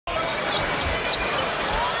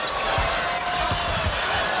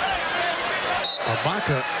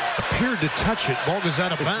Ibaka appeared to touch it. Ball goes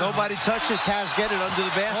out of bounds. Nobody touched it. Cavs get it under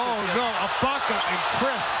the basket. Oh, no. Ibaka and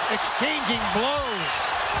Chris exchanging blows.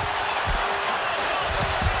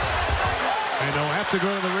 And they'll have to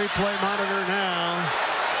go to the replay monitor now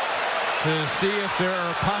to see if there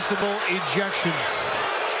are possible ejections.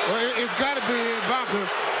 Well, it's got to be Ibaka.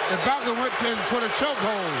 Ibaka went for the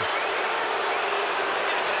chokehold.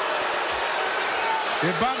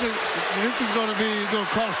 Ibaka, this is going to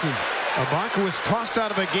cost him. Ibaka was tossed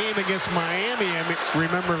out of a game against Miami. I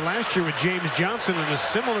remember last year with James Johnson in a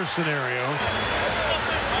similar scenario.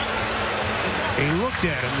 He looked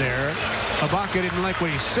at him there. Ibaka didn't like what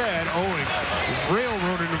he said. Oh, and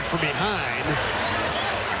railroaded him from behind.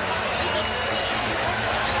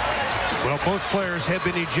 Well, both players have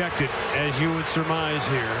been ejected, as you would surmise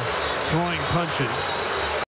here, throwing punches.